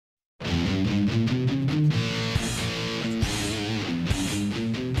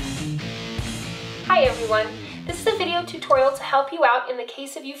Hi everyone! This is a video tutorial to help you out in the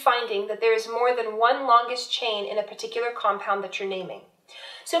case of you finding that there is more than one longest chain in a particular compound that you're naming.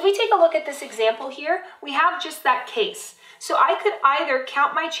 So if we take a look at this example here, we have just that case. So I could either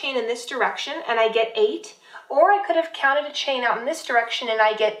count my chain in this direction and I get 8, or I could have counted a chain out in this direction and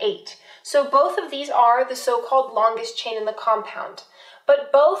I get 8. So both of these are the so-called longest chain in the compound,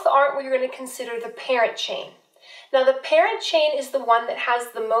 but both aren't what you're going to consider the parent chain. Now the parent chain is the one that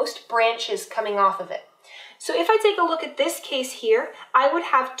has the most branches coming off of it. So if I take a look at this case here, I would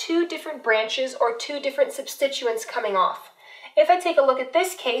have 2 different branches or 2 different substituents coming off. If I take a look at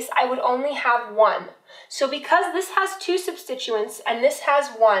this case, I would only have 1. So because this has 2 substituents and this has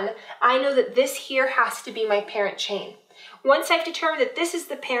 1, I know that this here has to be my parent chain. Once I've determined that this is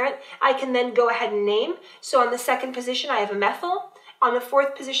the parent, I can then go ahead and name. So on the 2nd position, I have a methyl. On the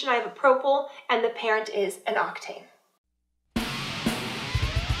 4th position, I have a propyl, and the parent is an octane.